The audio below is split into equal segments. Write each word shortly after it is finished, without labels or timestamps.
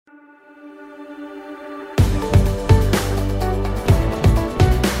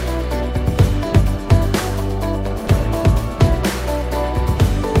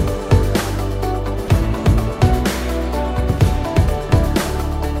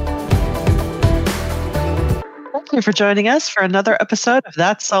Thank you for joining us for another episode of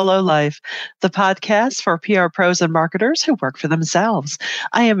That Solo Life, the podcast for PR pros and marketers who work for themselves.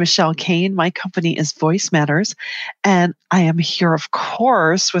 I am Michelle Kane. My company is Voice Matters, and I am here, of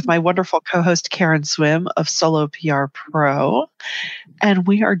course, with my wonderful co-host Karen Swim of Solo PR Pro. And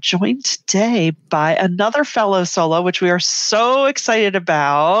we are joined today by another fellow solo, which we are so excited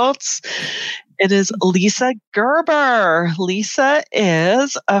about. It is Lisa Gerber. Lisa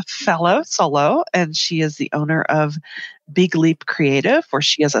is a fellow solo, and she is the owner of Big Leap Creative, where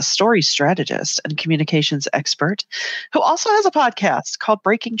she is a story strategist and communications expert who also has a podcast called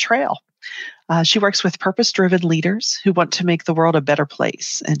Breaking Trail. She works with purpose-driven leaders who want to make the world a better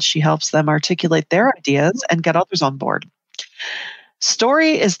place, and she helps them articulate their ideas and get others on board.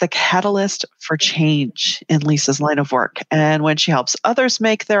 Story is the catalyst for change in Lisa's line of work. And when she helps others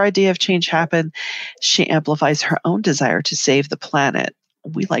make their idea of change happen, she amplifies her own desire to save the planet.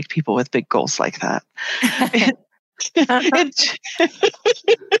 We like people with big goals like that. In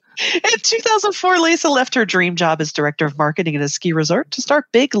 2004, Lisa left her dream job as director of marketing at a ski resort to start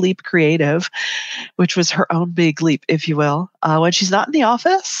Big Leap Creative, which was her own big leap, if you will. When she's not in the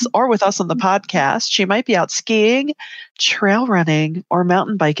office or with us on the podcast, she might be out skiing, trail running, or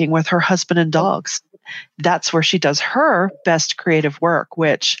mountain biking with her husband and dogs. That's where she does her best creative work,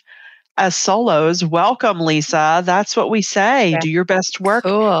 which, as solos, welcome, Lisa. That's what we say. Do your best work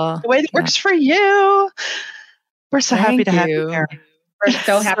the way that works for you. We're so happy to have you here. We're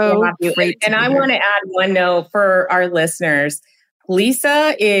so happy to have you. And I want to add one note for our listeners.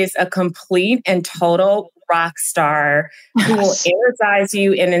 Lisa is a complete and total rock star who will energize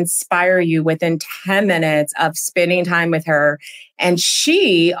you and inspire you within 10 minutes of spending time with her. And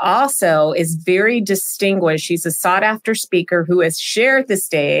she also is very distinguished. She's a sought after speaker who has shared the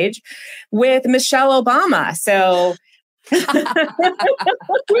stage with Michelle Obama. So,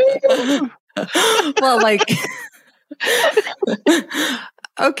 well, like,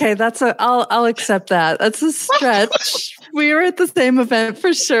 okay, I'll accept that. That's a stretch. We were at the same event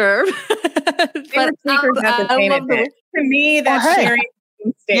for sure. But speakers at the same event. To me, that's sharing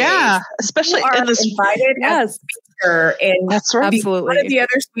stage. Yeah, especially in this invited as a speaker. And that's right. Absolutely. One of the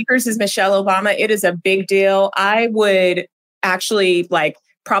other speakers is Michelle Obama. It is a big deal. I would actually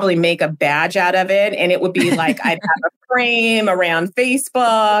probably make a badge out of it. And it would be I'd have a frame around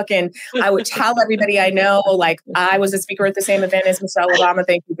Facebook, and I would tell everybody I know, I was a speaker at the same event as Michelle Obama.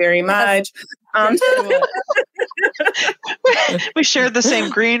 Thank you very much. We shared the same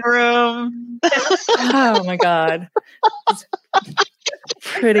green room. Oh my God. It's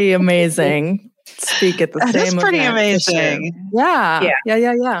pretty amazing. Speak at the same event. It's pretty amazing.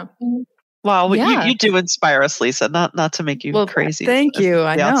 Yeah. Well, you do inspire us, Lisa, not to make you crazy. Thank you.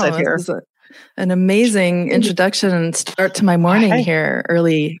 I know. This is an amazing introduction and start to my morning here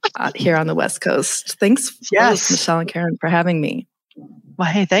early here on the West Coast. Thanks, Michelle and Karen, for having me. Well,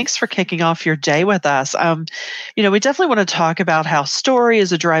 hey, thanks for kicking off your day with us. We definitely want to talk about how story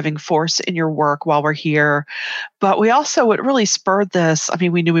is a driving force in your work while we're here. But we also, what really spurred this,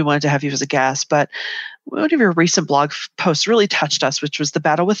 we knew we wanted to have you as a guest, but one of your recent blog posts really touched us, which was the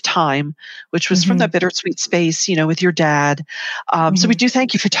battle with time, which was from that bittersweet space, with your dad. So we do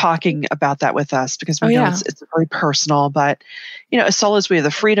thank you for talking about that with us, because we know it's very personal. But, as solos, we have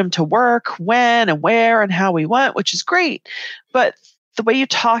the freedom to work when and where and how we want, which is great. But the way you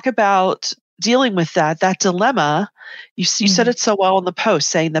talk about dealing with that dilemma, you said it so well in the post,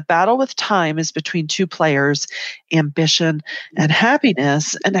 saying the battle with time is between two players, ambition and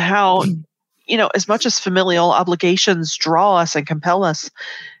happiness, and how, as much as familial obligations draw us and compel us,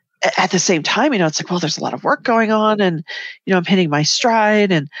 at the same time, it's there's a lot of work going on, and, I'm hitting my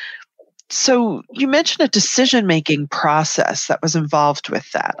stride. And so you mentioned a decision-making process that was involved with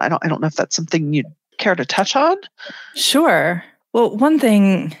that. I don't know if that's something you'd care to touch on. Sure. Well, one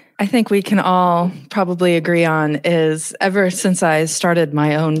thing I think we can all probably agree on is, ever since I started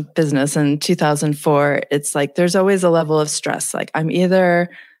my own business in 2004, it's there's always a level of stress. I'm either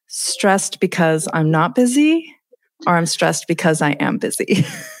stressed because I'm not busy, or I'm stressed because I am busy.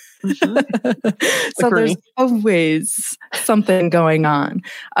 So there's always something going on.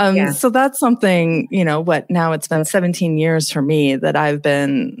 So that's something, now it's been 17 years for me that I've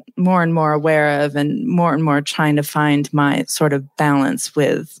been more and more aware of, and more trying to find my sort of balance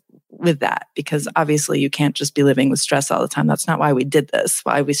with that, because obviously you can't just be living with stress all the time. That's not why we did this,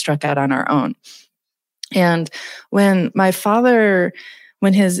 why we struck out on our own. And when my father,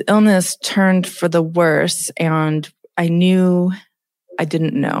 when his illness turned for the worse, and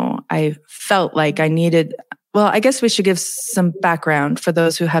I felt like I needed, well, I guess we should give some background for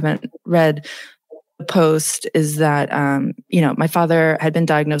those who haven't read post is that, my father had been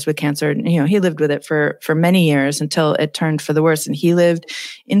diagnosed with cancer. He lived with it for many years until it turned for the worse. And he lived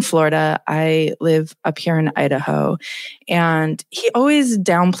in Florida. I live up here in Idaho. And he always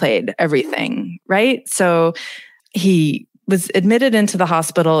downplayed everything, right? So he was admitted into the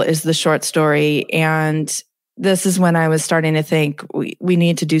hospital is the short story. And this is when I was starting to think we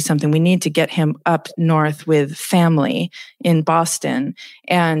need to do something. We need to get him up north with family in Boston.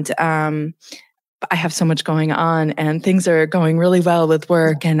 And I have so much going on and things are going really well with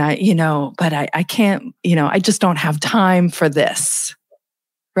work. And I can't, I just don't have time for this.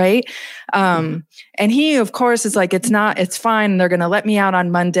 Right. And he, of course, is like, it's fine. They're going to let me out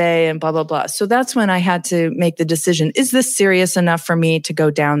on Monday and blah, blah, blah. So that's when I had to make the decision. Is this serious enough for me to go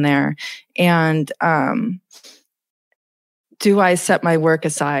down there? And, do I set my work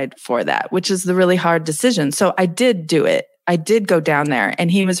aside for that, which is the really hard decision. So I did do it. I did go down there and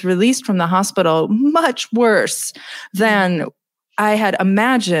he was released from the hospital much worse than I had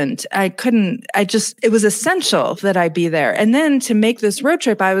imagined. It was essential that I be there. And then to make this road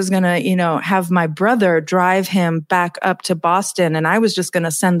trip, I was going to, have my brother drive him back up to Boston. And I was just going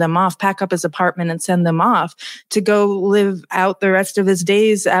to send them off, pack up his apartment and send them off to go live out the rest of his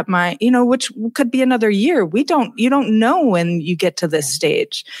days at my, which could be another year. You don't know when you get to this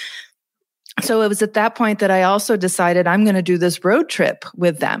stage. So it was at that point that I also decided I'm going to do this road trip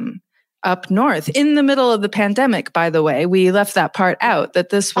with them up north in the middle of the pandemic. By the way, we left that part out, that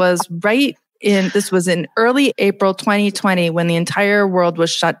this was this was in early April 2020 when the entire world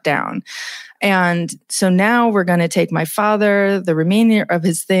was shut down. And so now we're going to take my father, the remainder of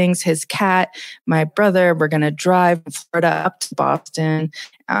his things, his cat, my brother, we're going to drive from Florida up to Boston.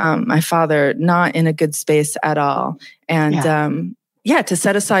 My father, not in a good space at all. And, to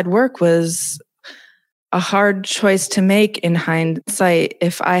set aside work was a hard choice to make in hindsight.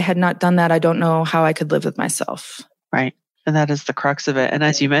 If I had not done that, I don't know how I could live with myself. Right. And that is the crux of it. And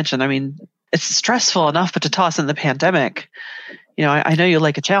as you mentioned, it's stressful enough, but to toss in the pandemic, I know you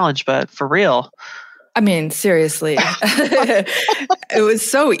like a challenge, but for real. Seriously, it was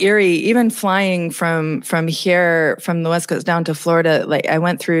so eerie. Even flying from here, from the West Coast down to Florida, like I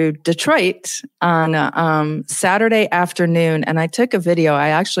went through Detroit on Saturday afternoon and I took a video. I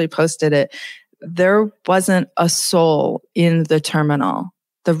actually posted it. There wasn't a soul in the terminal.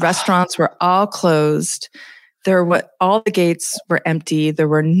 The restaurants were all closed. All the gates were empty. There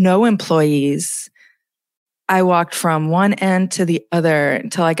were no employees. I walked from one end to the other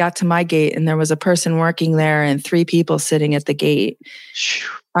until I got to my gate and there was a person working there and 3 people sitting at the gate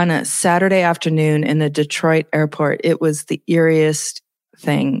on a Saturday afternoon in the Detroit airport. It was the eeriest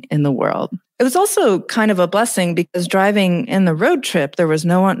thing in the world. It was also kind of a blessing because driving in the road trip, there was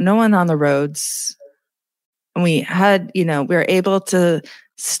no one on the roads. And we had, we were able to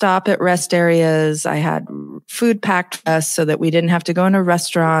stop at rest areas. I had food packed for us so that we didn't have to go into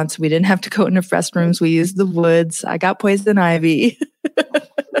restaurants. We didn't have to go into restrooms. We used the woods. I got poison ivy.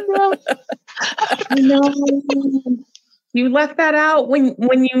 No. You left that out when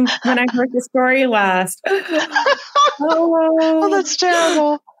I heard the story last. Oh, that's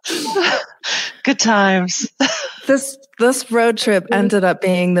terrible. Good times. This road trip ended up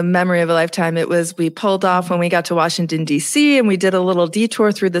being the memory of a lifetime. We pulled off when we got to Washington, D.C., and we did a little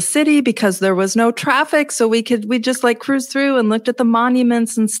detour through the city because there was no traffic. So we just like cruised through and looked at the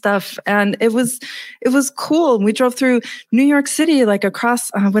monuments and stuff. And it was cool. We drove through New York City, like across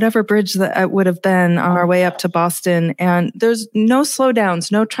whatever bridge that it would have been on our way up to Boston. And there's no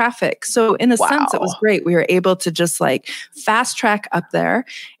slowdowns, no traffic. So in a sense, it was great. We were able to just like fast track up there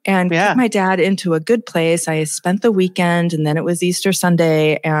and get my dad into a good place. I spent the weekend and then it was Easter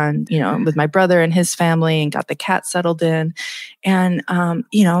Sunday and, with my brother and his family and got the cat settled in. And,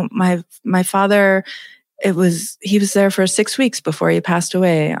 my father, he was there for 6 weeks before he passed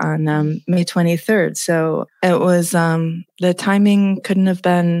away on May 23rd. So it was, the timing couldn't have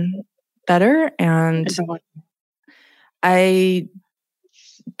been better. And I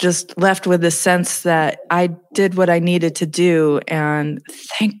just left with the sense that I did what I needed to do. And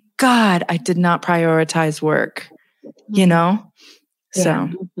thank God I did not prioritize work, So,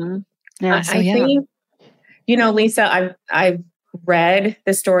 I think, Lisa, I've read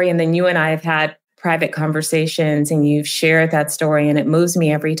the story and then you and I have had private conversations and you've shared that story and it moves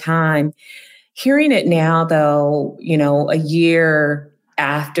me every time. Hearing it now, though, a year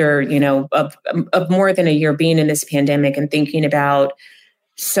after, of more than a year being in this pandemic and thinking about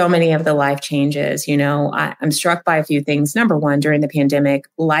so many of the life changes, I'm struck by a few things. Number one, during the pandemic,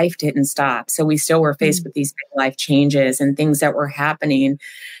 life didn't stop. So we still were faced with these big life changes and things that were happening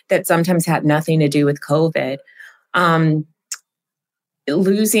that sometimes had nothing to do with COVID.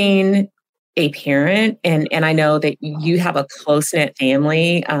 Losing a parent, and I know that you have a close-knit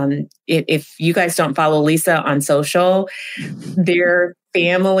family. If you guys don't follow Lisa on social, their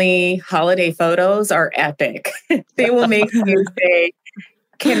family holiday photos are epic. They will make you say,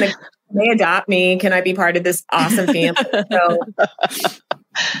 can they adopt me? Can I be part of this awesome family?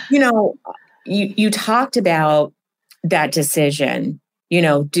 So, you talked about that decision.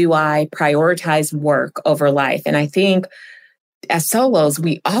 Do I prioritize work over life? And I think as solos,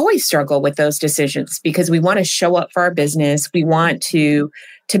 we always struggle with those decisions because we want to show up for our business. We want to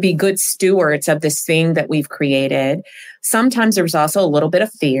be good stewards of this thing that we've created. Sometimes there's also a little bit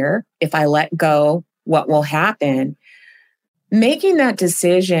of fear. If I let go, what will happen? Making that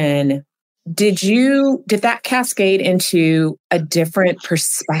decision, did that cascade into a different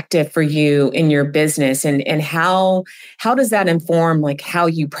perspective for you in your business? And how does that inform like how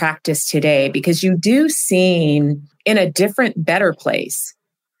you practice today? Because you do seem in a different, better place,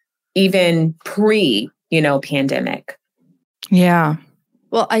 even pre-pandemic. Yeah.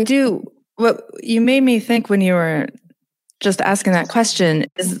 Well, I do. What you made me think when you were just asking that question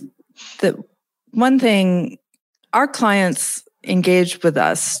is that one thing, our clients engage with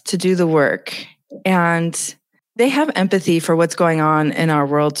us to do the work, and they have empathy for what's going on in our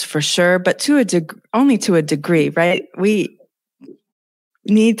worlds for sure, but only to a degree, right? We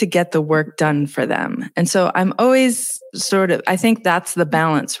need to get the work done for them. And so I'm always I think that's the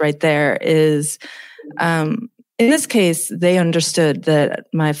balance right there is, in this case, they understood that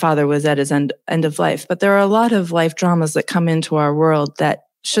my father was at his end of life, but there are a lot of life dramas that come into our world that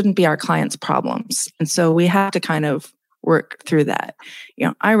shouldn't be our clients' problems. And so we have to kind of work through that.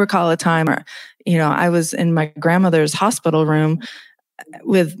 I recall a time where, I was in my grandmother's hospital room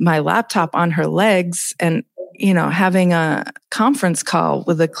with my laptop on her legs and, having a conference call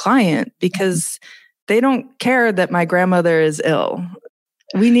with a client because they don't care that my grandmother is ill.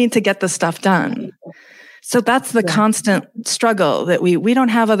 We need to get the stuff done. So that's the constant struggle that we don't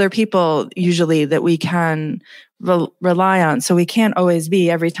have other people usually that we can rely on. So we can't always be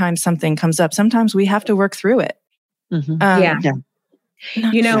every time something comes up. Sometimes we have to work through it. Mm-hmm.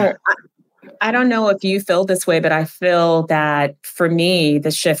 I don't know if you feel this way, but I feel that for me, the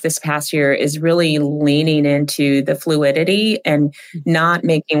shift this past year is really leaning into the fluidity and not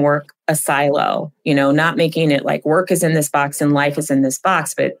making work a silo, not making it like work is in this box and life is in this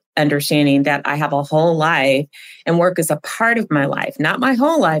box, but understanding that I have a whole life and work is a part of my life, not my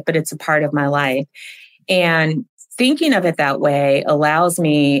whole life, but it's a part of my life. And thinking of it that way allows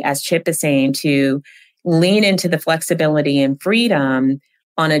me, as Chip is saying, to lean into the flexibility and freedom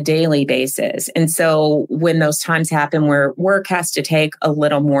on a daily basis. And so when those times happen where work has to take a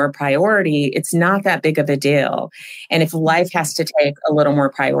little more priority, it's not that big of a deal. And if life has to take a little more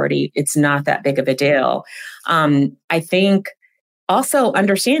priority, it's not that big of a deal. I think also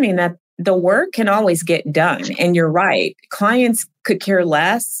understanding that the work can always get done. And you're right. Clients could care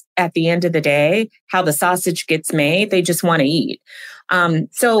less at the end of the day how the sausage gets made. They just want to eat.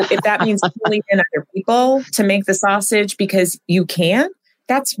 So if that means pulling in other people to make the sausage because you can't,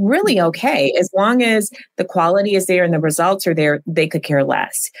 that's really okay. As long as the quality is there and the results are there, they could care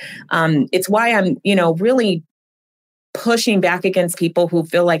less. It's why I'm, really pushing back against people who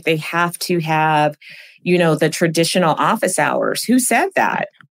feel like they have to have, the traditional office hours. Who said that?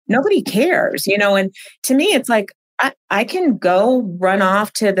 Nobody cares, and to me, it's like, I can go run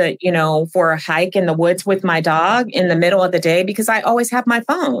off to for a hike in the woods with my dog in the middle of the day because I always have my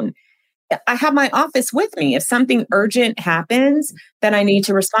phone. I have my office with me. If something urgent happens that I need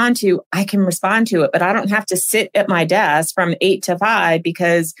to respond to, I can respond to it, but I don't have to sit at my desk from 8 to 5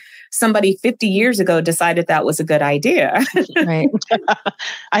 because somebody 50 years ago decided that was a good idea. Right.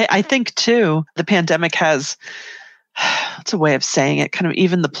 I think too, the pandemic has, it's a way of saying it, kind of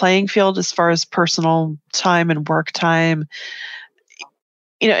even the playing field as far as personal time and work time.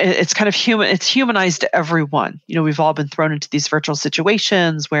 It's kind of it's humanized everyone. We've all been thrown into these virtual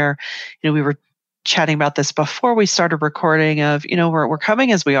situations where, we were chatting about this before we started recording of, we're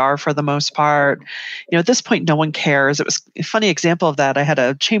coming as we are for the most part. At this point, no one cares. It was a funny example of that. I had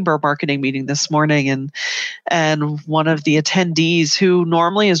a chamber marketing meeting this morning and one of the attendees who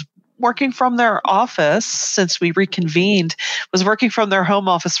normally is working from their office since we reconvened was working from their home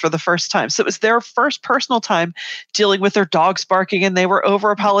office for the first time. So it was their first personal time dealing with their dogs barking and they were over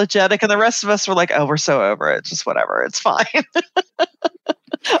apologetic and the rest of us were like, oh, we're so over it. Just whatever. It's fine.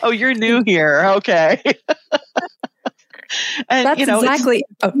 Oh, you're new here. Okay. And that's exactly.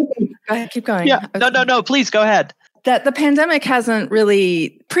 Oh, go ahead, keep going. Yeah. No. Please go ahead. That the pandemic hasn't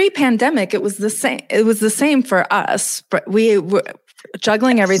really pre-pandemic. It was the same. It was the same for us, but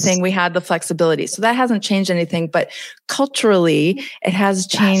juggling everything, we had the flexibility. So that hasn't changed anything, but culturally it has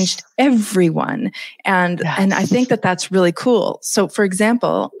changed everyone. And I think that that's really cool. So for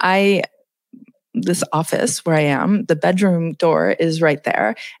example, this office where I am, the bedroom door is right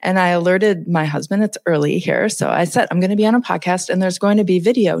there. And I alerted my husband, it's early here. So I said, I'm going to be on a podcast and there's going to be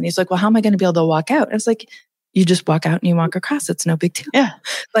video. And he's like, well, how am I going to be able to walk out? I was like, you just walk out and you walk across. It's no big deal. Yeah.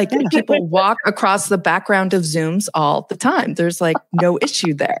 People walk across the background of Zooms all the time. There's like no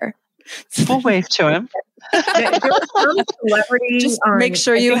issue there. We'll wave to him. Just make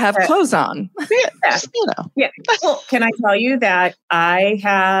sure you have clothes on. Yeah. Well, can I tell you that I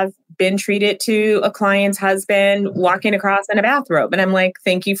have been treated to a client's husband walking across in a bathrobe. And I'm like,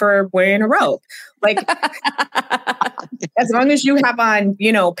 thank you for wearing a robe. Like, as long as you have on,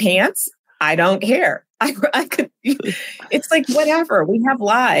 pants, I don't care. I could, it's like, whatever. We have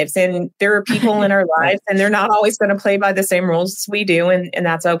lives and there are people in our lives and they're not always going to play by the same rules as we do. And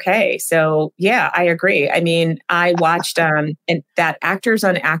that's okay. So yeah, I agree. I mean, I watched and that Actors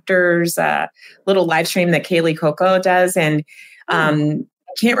on Actors little live stream that Kaylee Coco does. And I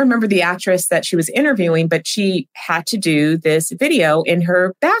can't remember the actress that she was interviewing, but she had to do this video in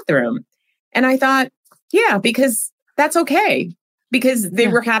her bathroom. And I thought, yeah, because that's okay. Because they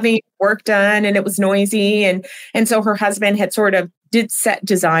were having work done and it was noisy. And so her husband had sort of did set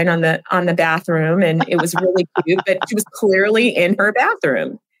design on the bathroom and it was really cute, but she was clearly in her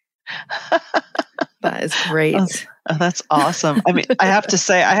bathroom. That is great. Oh, that's awesome. I mean, I have to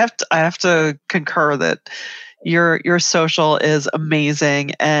say, I have to concur that your social is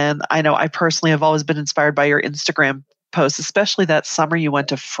amazing. And I know I personally have always been inspired by your Instagram posts, especially that summer you went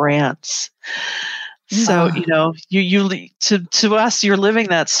to France. So, you to us, you're living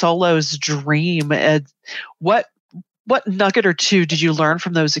that solo's dream. And what nugget or two did you learn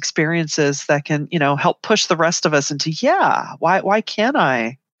from those experiences that can, help push the rest of us into, why can't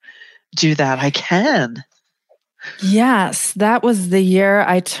I do that? I can. Yes, that was the year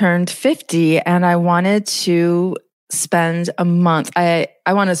I turned 50 and I wanted to spend a month. I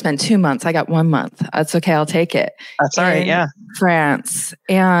wanted to spend 2 months. I got 1 month. That's okay. I'll take it. That's all right. Yeah. France.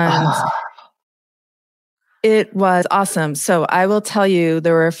 And it was awesome. So I will tell you,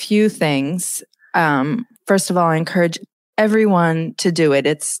 there were a few things. First of all, I encourage everyone to do it.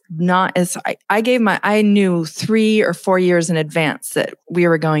 It's not as I knew 3 or 4 years in advance that we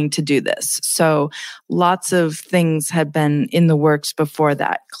were going to do this. So lots of things had been in the works before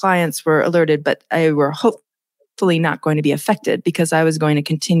that. Clients were alerted, but I were hopefully not going to be affected because I was going to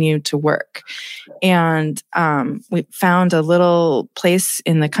continue to work. And we found a little place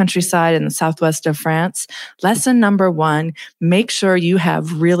in the countryside in the southwest of France. Lesson number 1, make sure you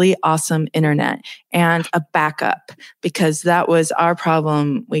have really awesome internet and a backup, because that was our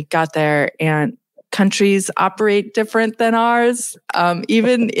problem. We got there and countries operate different than ours.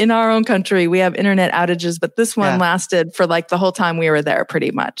 Even in our own country, we have internet outages, but this one lasted for like the whole time we were there pretty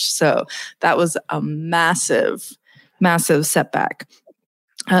much. So that was a massive, massive setback.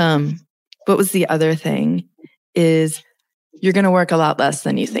 What was the other thing is you're going to work a lot less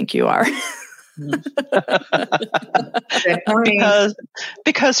than you think you are.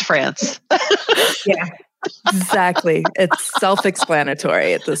 because France. Yeah. Exactly. It's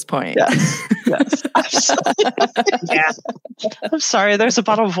self-explanatory at this point. Yes. Yeah. I'm sorry. There's a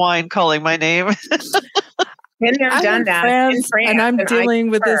bottle of wine calling my name. Been there, done that. In France, and I'm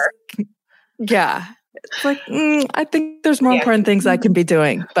dealing with this. Yeah. It's like, I think there's more important things I can be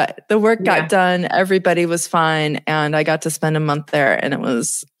doing. But the work got done. Everybody was fine. And I got to spend a month there and it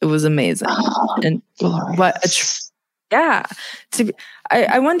was amazing. And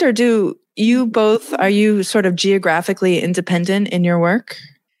I wonder, are you sort of geographically independent in your work?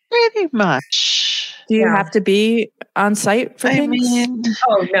 Pretty much. Do you have to be on site for things?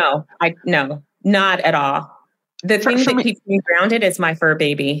 No, no, not at all. The thing that keeps me grounded is my fur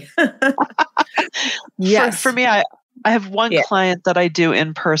baby. Yes. For me, I have one client that I do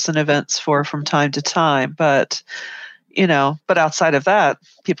in-person events for from time to time, but outside of that,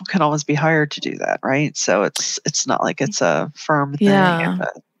 people can always be hired to do that, right? So it's not like it's a firm thing.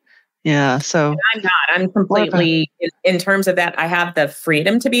 So and I'm not. I'm completely in terms of that. I have the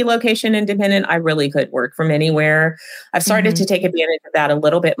freedom to be location independent. I really could work from anywhere. I've started to take advantage of that a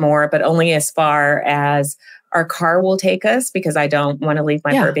little bit more, but only as far as our car will take us, because I don't want to leave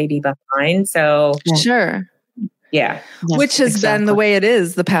my fur baby behind. So sure. Yeah. Which has been the way it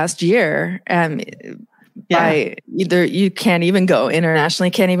is the past year. by either you can't even go internationally,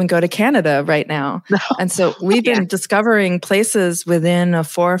 can't even go to Canada right now. No. And so we've been discovering places within a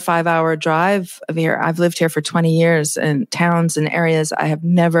 4 or 5 hour drive of here. I've lived here for 20 years in towns and areas I have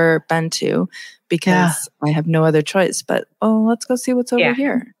never been to because I have no other choice. But, let's go see what's over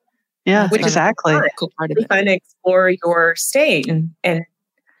here. Yeah, exactly. Cool part of it. Fun to explore your state and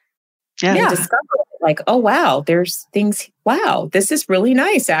discover like, oh, wow, there's things. Wow, this is really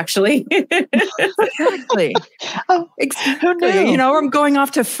nice, actually. Exactly. Exactly. I'm going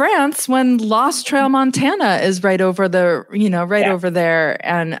off to France when Lost Trail, Montana is right over the, over there,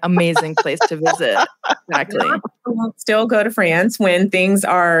 an amazing place to visit. Exactly. I'll still go to France when things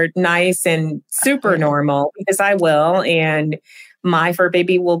are nice and super normal, because I will. And my fur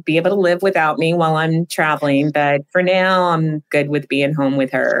baby will be able to live without me while I'm traveling. But for now, I'm good with being home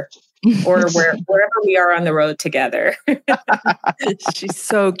with her. Or wherever we are on the road together. She's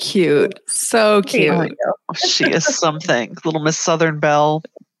so cute. So cute. She is something. Little Miss Southern Belle.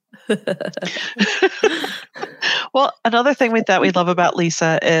 Well, another thing that we love about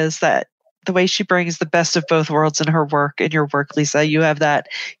Lisa is that the way she brings the best of both worlds in her work. In your work, Lisa, you have that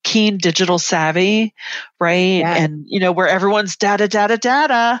keen digital savvy, right? Yeah. And, where everyone's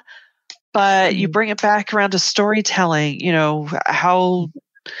data, but you bring it back around to storytelling.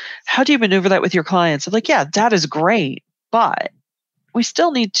 How do you maneuver that with your clients? I'm like, that is great, but we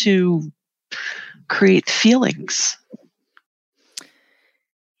still need to create feelings.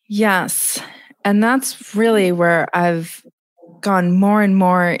 Yes. And that's really where I've gone more and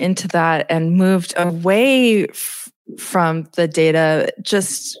more into that and moved away from the data,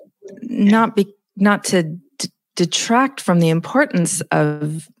 just not to detract from the importance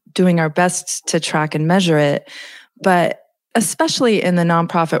of doing our best to track and measure it, but especially in the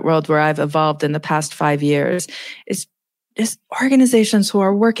nonprofit world where I've evolved in the past 5 years, is organizations who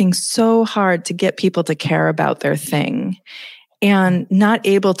are working so hard to get people to care about their thing and not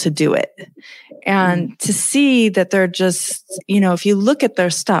able to do it. And to see that they're just, if you look at their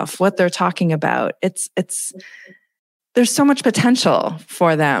stuff, what they're talking about, there's so much potential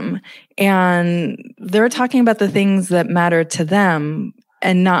for them. And they're talking about the things that matter to them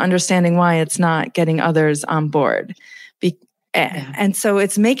and not understanding why it's not getting others on board. And so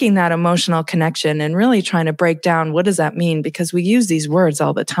it's making that emotional connection and really trying to break down what does that mean? Because we use these words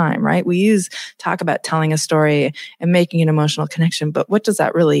all the time, right? We talk about telling a story and making an emotional connection, but what does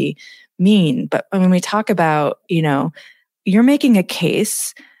that really mean? But when we talk about, you're making a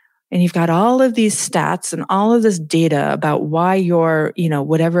case and you've got all of these stats and all of this data about why your,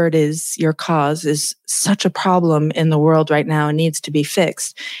 whatever it is, your cause is such a problem in the world right now and needs to be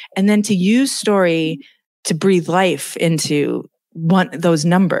fixed. And then to use story to breathe life into those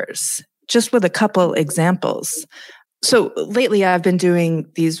numbers, just with a couple examples. So lately I've been doing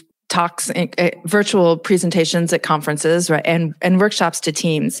these talks, virtual presentations at conferences, right, and workshops to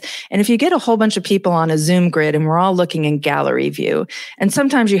teams. And if you get a whole bunch of people on a Zoom grid and we're all looking in gallery view, and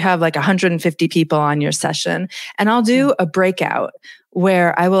sometimes you have like 150 people on your session, and I'll do a breakout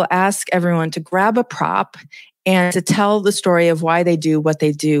where I will ask everyone to grab a prop and to tell the story of why they do what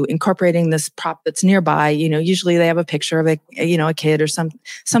they do, incorporating this prop that's nearby. Usually they have a picture of a kid or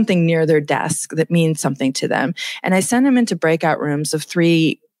something near their desk that means something to them. And I send them into breakout rooms of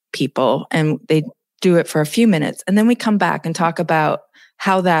 3 people, and they do it for a few minutes. And then we come back and talk about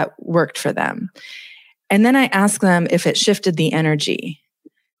how that worked for them. And then I ask them if it shifted the energy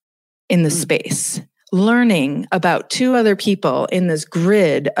in the space, learning about 2 other people in this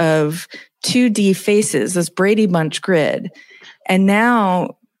grid of 2D faces, this Brady Bunch grid. And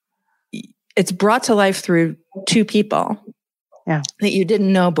now it's brought to life through 2 people that you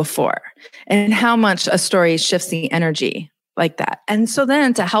didn't know before, and how much a story shifts the energy like that. And so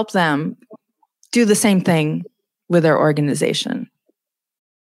then to help them do the same thing with their organization.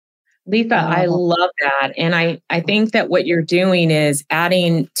 Lisa, I love that. And I think that what you're doing is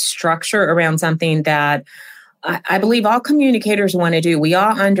adding structure around something that I believe all communicators want to do. We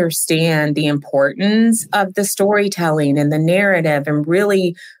all understand the importance of the storytelling and the narrative and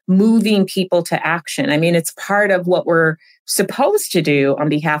really moving people to action. I mean, it's part of what we're supposed to do on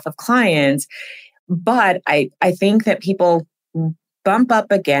behalf of clients. But I think that people bump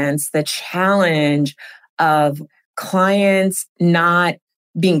up against the challenge of clients not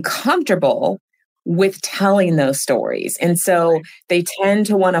being comfortable with telling those stories. And so they tend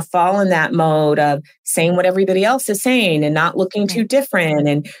to want to fall in that mode of saying what everybody else is saying and not looking too different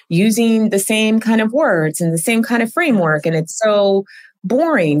and using the same kind of words and the same kind of framework. And it's so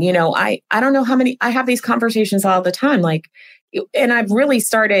boring. I don't know how many, I have these conversations all the time. And I've really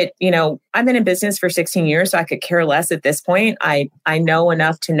started, I've been in business for 16 years, so I could care less at this point. I know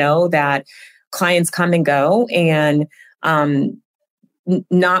enough to know that clients come and go, and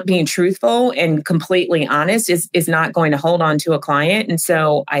not being truthful and completely honest is not going to hold on to a client. And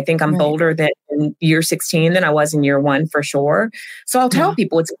so I think I'm bolder than in year 16 than I was in year 1 for sure. So I'll tell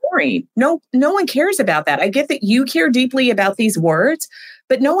people it's boring. No one cares about that. I get that you care deeply about these words,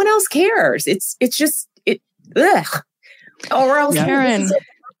 but no one else cares. It's just ugh. Or else Karen,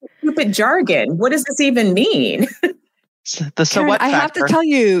 stupid jargon. What does this even mean? The so Karen, what factor. I have to tell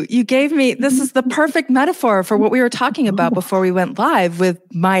you, you gave me, this is the perfect metaphor for what we were talking about before we went live with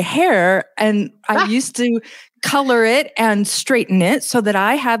my hair. And I used to color it and straighten it so that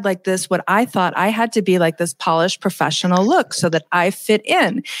I had like this, what I thought I had to be like this polished professional look so that I fit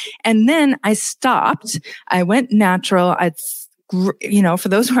in. And then I stopped. I went natural. For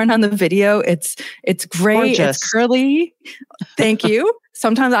those who aren't on the video, it's gray, gorgeous. It's curly. Thank you.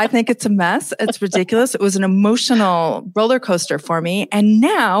 Sometimes I think it's a mess. It's ridiculous. It was an emotional roller coaster for me. And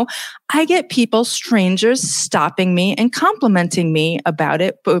now I get people, strangers, stopping me and complimenting me about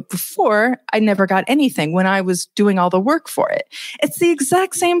it. But before, I never got anything when I was doing all the work for it. It's the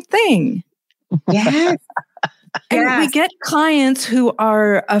exact same thing. Yes. And we get clients who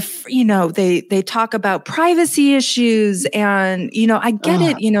are, they talk about privacy issues and, I get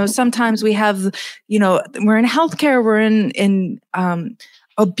it. Sometimes we have, we're in healthcare, we're in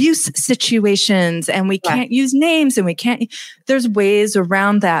abuse situations and we can't use names and there's ways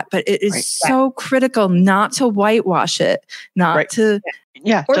around that, but it is so critical not to whitewash it, not to.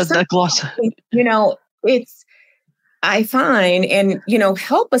 Yeah. Or just a gloss. I find, and,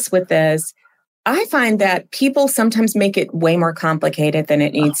 help us with this. I find that people sometimes make it way more complicated than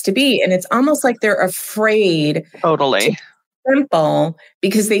it needs to be. And it's almost like they're afraid totally to be simple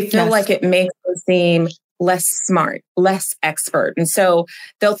because they feel like it makes them seem less smart, less expert. And so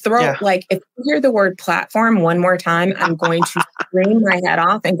they'll throw like, if you hear the word platform one more time, I'm going to scream my head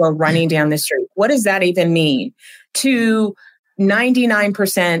off and go running down the street. What does that even mean? To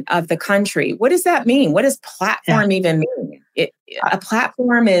 99% of the country, what does that mean? What does platform even mean? A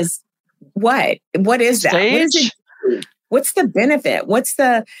platform is what is that? Stage? What is it? What's the benefit? What's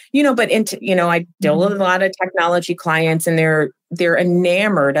the, I deal with a lot of technology clients and they're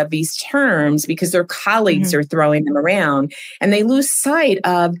enamored of these terms because their colleagues are throwing them around and they lose sight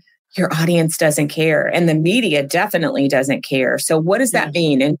of your audience doesn't care and the media definitely doesn't care. So what does that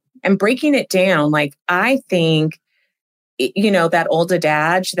mean? And breaking it down, like I think, that old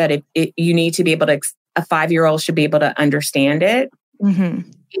adage that you need to be able to, a 5-year-old should be able to understand it.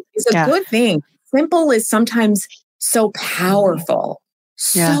 It's a good thing. Simple is sometimes so powerful,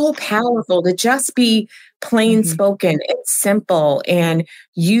 so powerful to just be plain spoken and simple and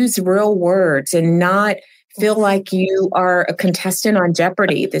use real words and not feel like you are a contestant on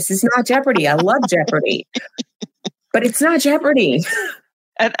Jeopardy. This is not Jeopardy. I love Jeopardy, but it's not Jeopardy.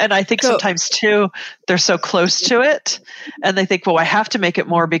 And I think sometimes too, they're so close to it and they think, well, I have to make it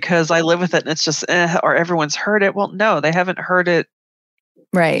more because I live with it and it's just, or everyone's heard it. Well, no, they haven't heard it.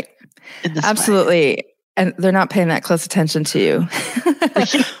 Right. Absolutely. Way. And they're not paying that close attention to you.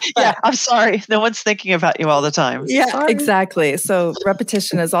 I'm sorry. No one's thinking about you all the time. Yeah, sorry. Exactly. So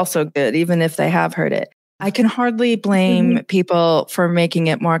repetition is also good, even if they have heard it. I can hardly blame people for making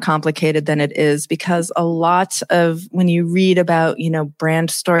it more complicated than it is because a lot of when you read about, brand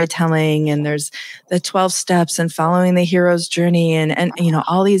storytelling and there's the 12 steps and following the hero's journey and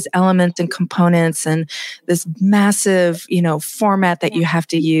all these elements and components and this massive, format that you have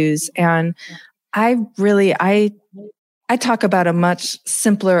to use. And I talk about a much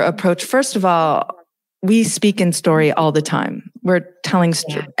simpler approach. First of all, we speak in story all the time. We're telling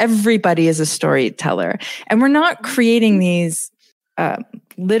everybody is a storyteller, and we're not creating these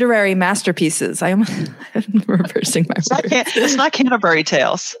literary masterpieces. I'm reversing my words. It's not Canterbury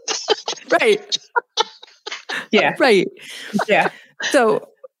Tales, right? Yeah, right. Yeah. So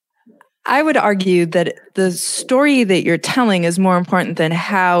I would argue that the story that you're telling is more important than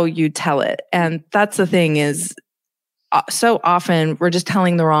how you tell it, and that's the thing. Is so often we're just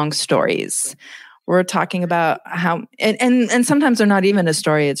telling the wrong stories. We're talking about how, and sometimes they're not even a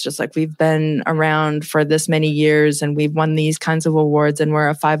story. It's just like we've been around for this many years and we've won these kinds of awards and we're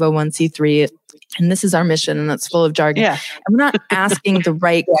a 501c3 and this is our mission and it's full of jargon. Yeah. And we're not asking the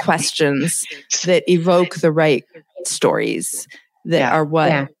right questions that evoke the right stories that are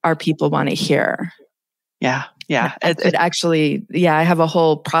what our people want to hear. Yeah. Yeah. It actually, I have a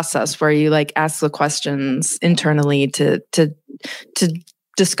whole process where you ask the questions internally to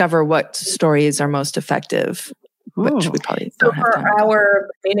discover what stories are most effective, which we probably don't have time. For our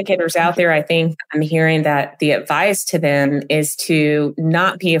communicators out there, I think I'm hearing that the advice to them is to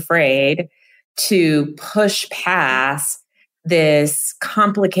not be afraid to push past this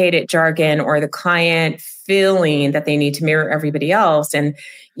complicated jargon or the client feeling that they need to mirror everybody else. And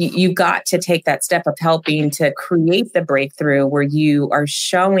you've got to take that step of helping to create the breakthrough where you are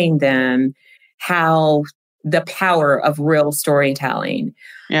showing them how the power of real storytelling.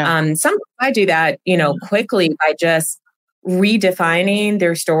 Yeah. Sometimes I do that, quickly by just redefining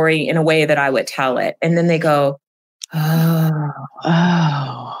their story in a way that I would tell it. And then they go,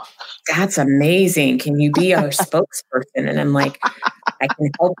 oh, that's amazing. Can you be our spokesperson? And I'm like, I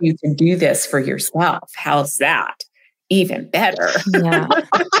can help you to do this for yourself. How's that? Even better. Yeah.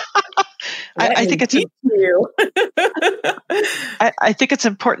 I think it's I think it's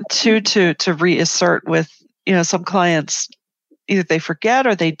important too to reassert with some clients. Either they forget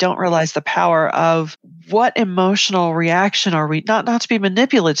or they don't realize the power of what emotional reaction are we not to be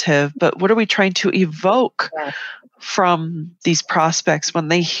manipulative, but what are we trying to evoke from these prospects when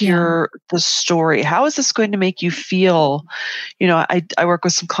they hear the story? How is this going to make you feel? I work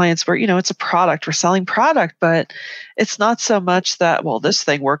with some clients where, it's a product, we're selling product, but it's not so much that, well, this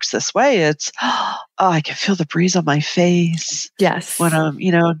thing works this way. It's, I can feel the breeze on my face. Yes. When I'm,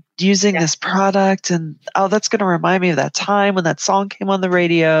 using this product, and that's going to remind me of that time when that song came on the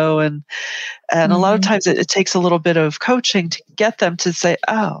radio. And a lot of times it takes a little bit of coaching to get them to say,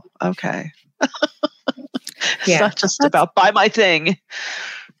 oh, okay. It's not just about buy my thing.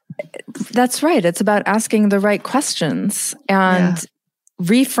 That's right. It's about asking the right questions and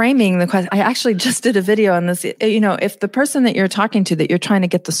reframing the question. I actually just did a video on this. If the person that you're talking to, that you're trying to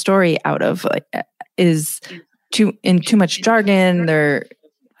get the story out of, is too much jargon, they're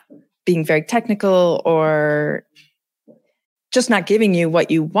being very technical, or just not giving you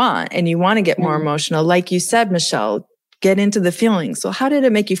what you want, and you want to get more emotional, like you said, Michelle, get into the feelings. So how did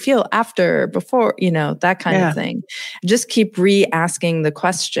it make you feel after, before, that kind of thing? Just keep re-asking the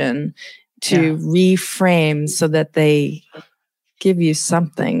question to reframe so that they give you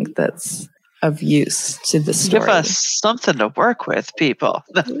something that's of use to the story. Give us something to work with, people.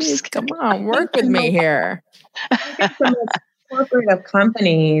 Please, come on, work with me here. Corporate of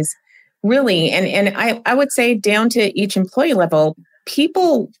companies, really, and I would say down to each employee level,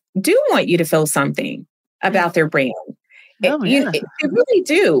 people do want you to feel something about their brand. They really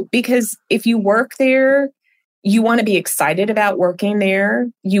do, because if you work there, you want to be excited about working there.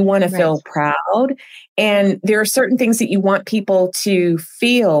 You want to feel proud. And there are certain things that you want people to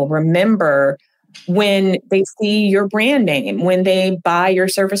feel, remember when they see your brand name, when they buy your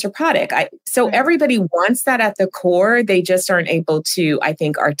service or product. So everybody wants that at the core. They just aren't able to, I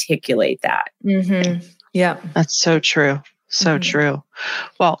think, articulate that. Mm-hmm. Yeah. That's so true. So true.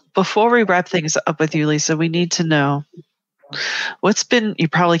 Well, before we wrap things up with you, Lisa, we need to know, you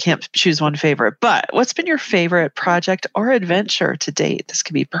probably can't choose one favorite, but what's been your favorite project or adventure to date? This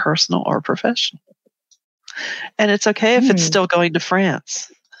could be personal or professional. And it's okay if it's still going to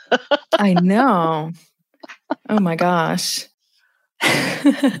France. I know. Oh my gosh.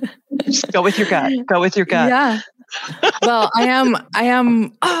 Just go with your gut. Go with your gut. Yeah. Well,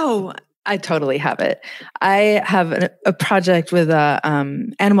 I totally have it. I have a project with a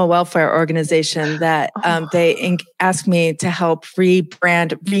animal welfare organization that they asked me to help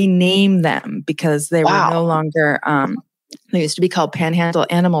rename them, because they were no longer, they used to be called Panhandle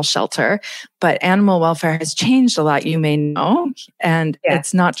Animal Shelter, but animal welfare has changed a lot, you may know, and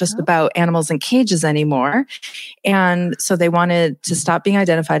it's not just about animals in cages anymore. And so they wanted to stop being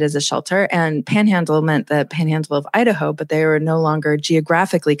identified as a shelter, and Panhandle meant the Panhandle of Idaho, but they were no longer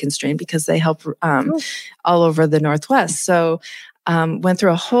geographically constrained because they help all over the Northwest. So went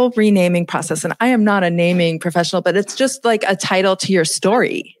through a whole renaming process, and I am not a naming professional, but it's just like a title to your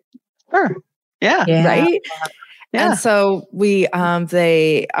story. Sure. Yeah. Right? Yeah. And so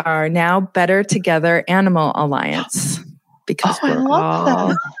they are now Better Together Animal Alliance, because we're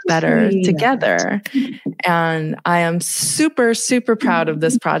all better together. And I am super, super proud of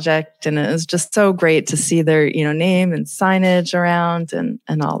this project. And it was just so great to see their, name and signage around and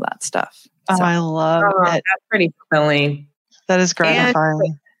all that stuff. So, I love it. That's pretty fulfilling. That is gratifying.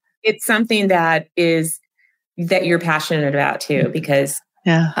 And it's something that you're passionate about too, because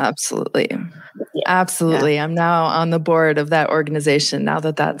absolutely. Absolutely. I'm now on the board of that organization. Now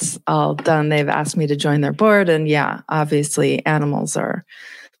that that's all done, they've asked me to join their board. And obviously animals are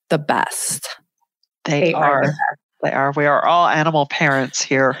the best. They are. They are. We are all animal parents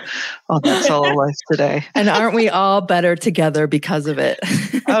here on That Solo Life today. And aren't we all better together because of it?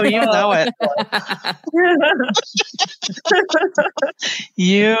 Oh, you know it.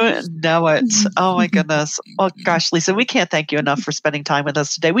 You know it. Oh, my goodness. Oh, gosh, Lisa, we can't thank you enough for spending time with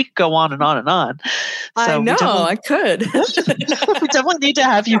us today. We could go on and on and on. So I know, I could. We definitely need to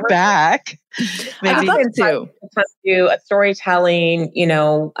have you back. Maybe I would to do a storytelling,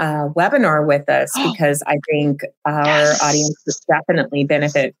 webinar with us because I think our audience would definitely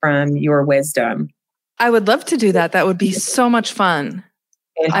benefit from your wisdom. I would love to do that. That would be so much fun.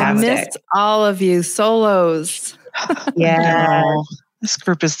 Fantastic. I missed all of you solos. Yeah. This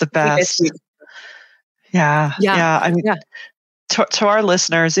group is the best. Yeah. I mean, to our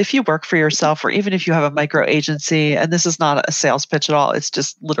listeners, if you work for yourself or even if you have a micro agency, and this is not a sales pitch at all, it's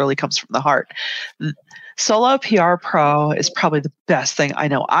just literally comes from the heart. Solo PR Pro is probably the best thing I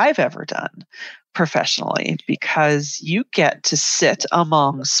know I've ever done professionally because you get to sit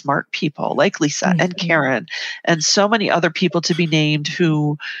among smart people like Lisa and Karen and so many other people to be named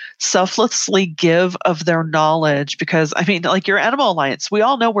who selflessly give of their knowledge because, I mean, like your Animal Alliance, we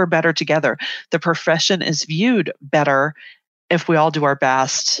all know we're better together. The profession is viewed better if we all do our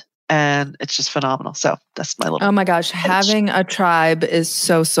best. And it's just phenomenal. So that's my little. Oh my gosh. Having a tribe is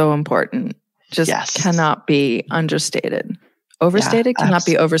so, so important. Just cannot be understated. Overstated cannot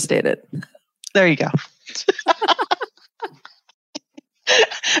be overstated. There you go.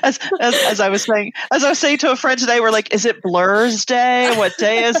 As I was saying to a friend today, we're like, is it Blur's Day? What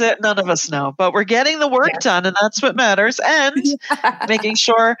day is it? None of us know, but we're getting the work done, and that's what matters. And making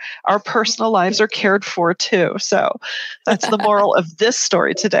sure our personal lives are cared for too. So that's the moral of this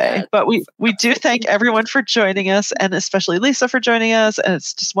story today. But we do thank everyone for joining us, and especially Lisa for joining us. And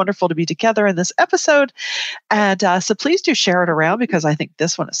it's just wonderful to be together in this episode. And so please do share it around because I think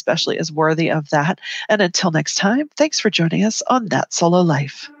this one especially is worthy of that. And until next time, thanks for joining us on That Solo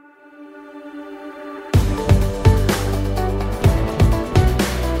Life.